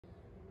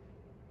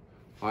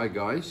Hi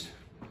guys,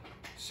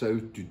 so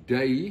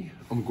today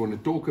I'm going to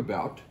talk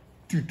about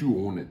tutu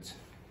hornets,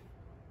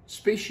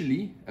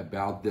 especially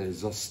about the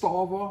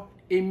Zastava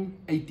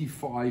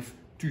M85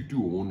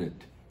 tutu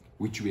hornet,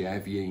 which we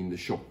have here in the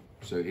shop,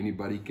 so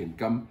anybody can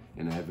come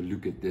and have a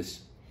look at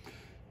this.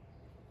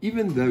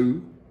 Even though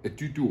a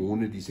tutu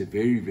hornet is a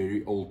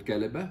very old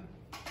caliber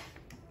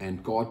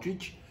and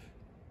cartridge,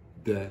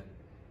 the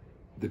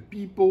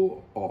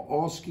people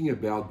are asking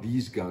about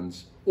these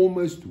guns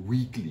almost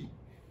weekly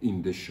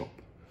in the shop.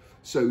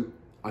 So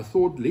I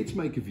thought, let's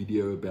make a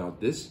video about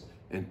this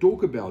and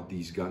talk about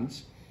these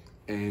guns,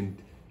 and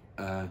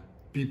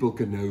people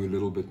can know a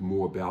little bit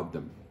more about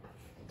them.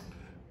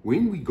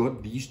 When we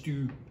got these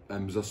two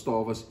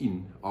Zastavas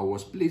in, I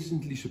was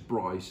pleasantly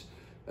surprised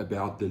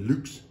about the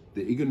looks,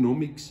 the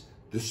ergonomics,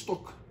 the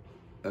stock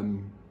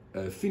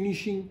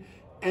finishing,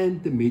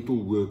 and the metal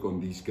work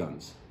on these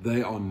guns.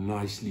 They are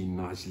nicely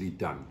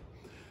done.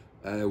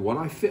 What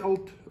I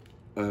felt,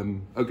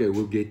 okay,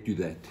 we'll get to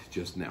that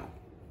just now.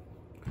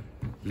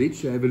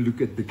 Let's have a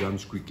look at the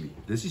guns quickly.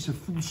 This is a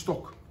full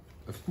stock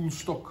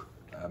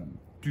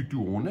tutu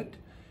hornet.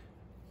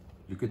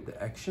 Look at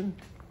the action.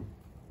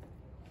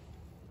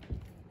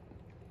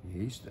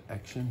 Yes, the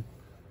action.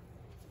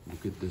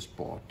 Look at this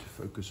part.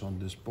 Focus on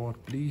this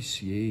part,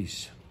 please.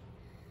 Yes.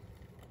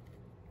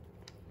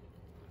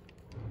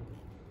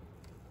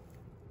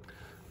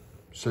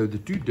 So the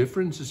two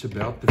differences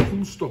about the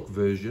full stock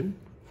version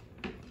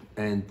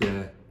and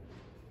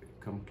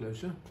come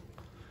closer.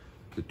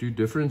 The two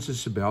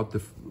differences about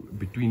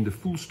between the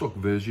full stock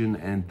version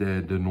and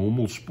the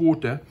normal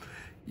sporter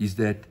is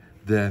that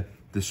the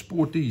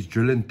sporter is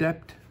drill and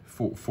tapped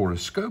for a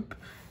scope,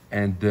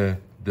 and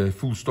the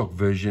full stock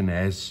version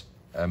has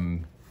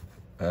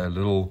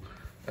little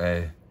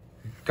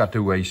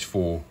cutaways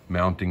for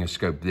mounting a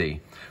scope there.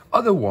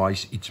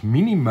 Otherwise, it's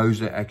mini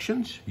Moser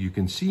actions. You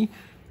can see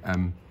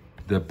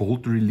the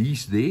bolt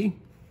release there,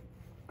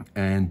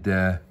 and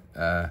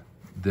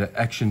the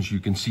actions you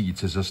can see.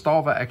 It's a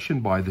Zastava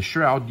action by the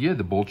shroud here,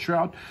 the bolt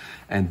shroud,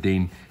 and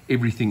then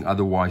everything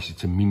otherwise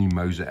it's a mini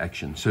Moser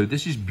action. So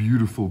this is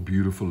beautiful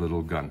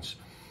little guns.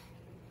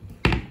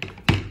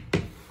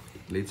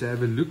 Let's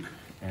have a look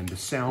and the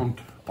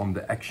sound on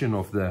the action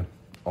of the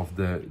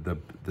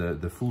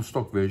full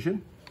stock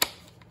version.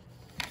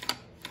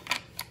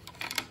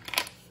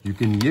 You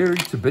can hear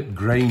it's a bit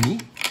grainy,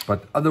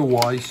 but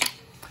otherwise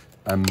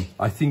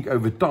I think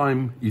over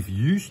time, if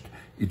used,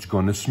 it's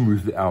gonna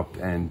smooth out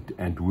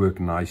and work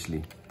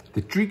nicely.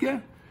 The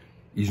trigger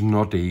is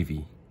not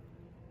heavy.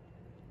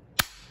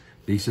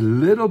 There's a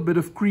little bit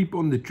of creep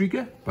on the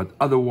trigger, but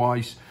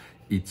otherwise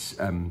it's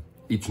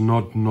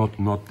not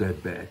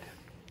that bad.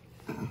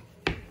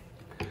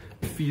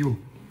 Feel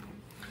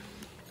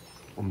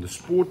on the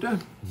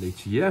sporter. Let's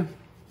hear.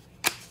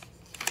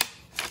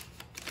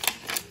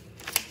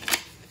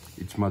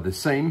 It's the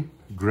same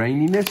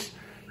graininess.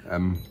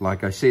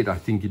 Like I said, I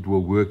think it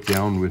will work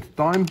down with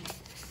time.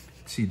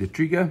 See the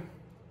trigger.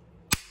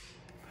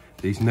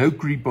 There's no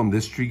creep on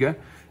this trigger,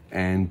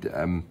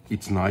 and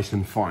it's nice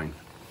and fine.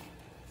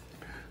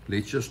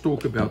 Let's just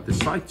talk about the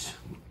sights.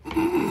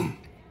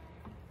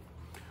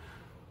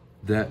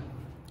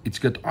 It's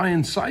got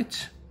iron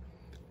sights.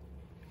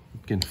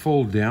 It can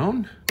fold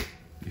down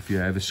if you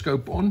have a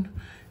scope on,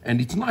 and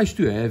it's nice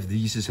to have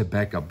these as a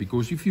backup,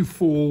 because if you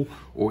fall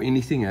or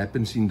anything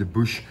happens in the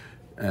bush,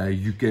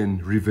 you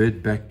can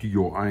revert back to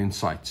your iron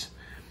sights.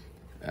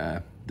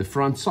 The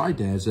front sight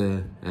has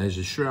a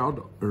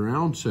shroud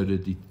around so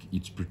that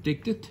it's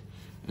protected,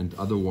 and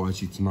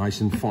otherwise it's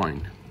nice and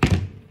fine.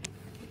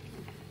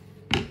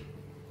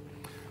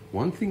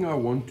 One thing I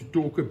want to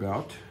talk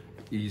about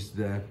is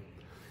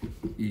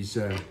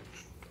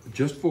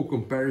just for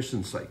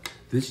comparison's sake,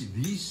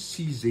 these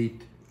CZ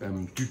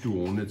tutu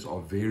hornets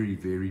are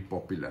very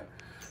popular,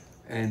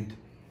 and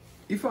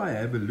if I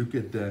have a look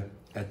at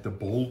the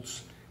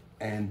bolts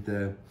and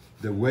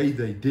the way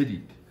they did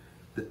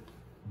it,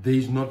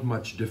 there's not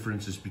much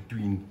differences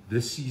between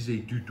this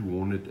CZ tutu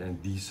hornet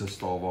and these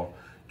Zastava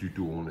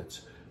tutu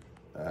hornets.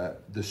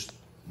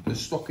 The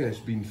stock has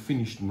been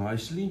finished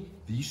nicely.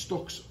 These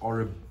stocks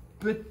are a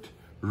bit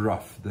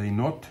rough. They're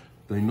not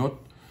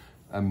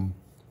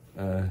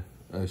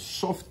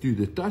soft to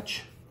the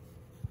touch,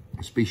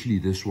 especially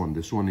this one.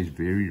 This one is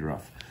very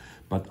rough,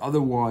 but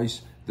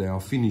otherwise they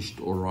are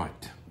finished all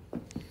right.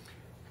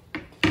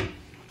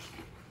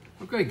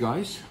 Okay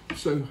guys,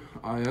 so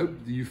I hope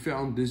you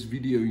found this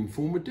video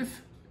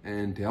informative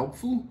and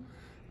helpful.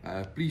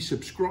 Please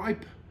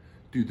subscribe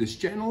to this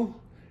channel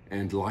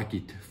and like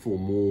it for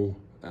more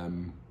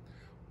on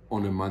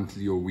a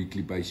monthly or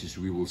weekly basis.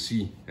 We will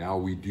see how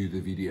we do the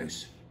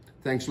videos.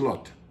 Thanks a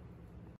lot.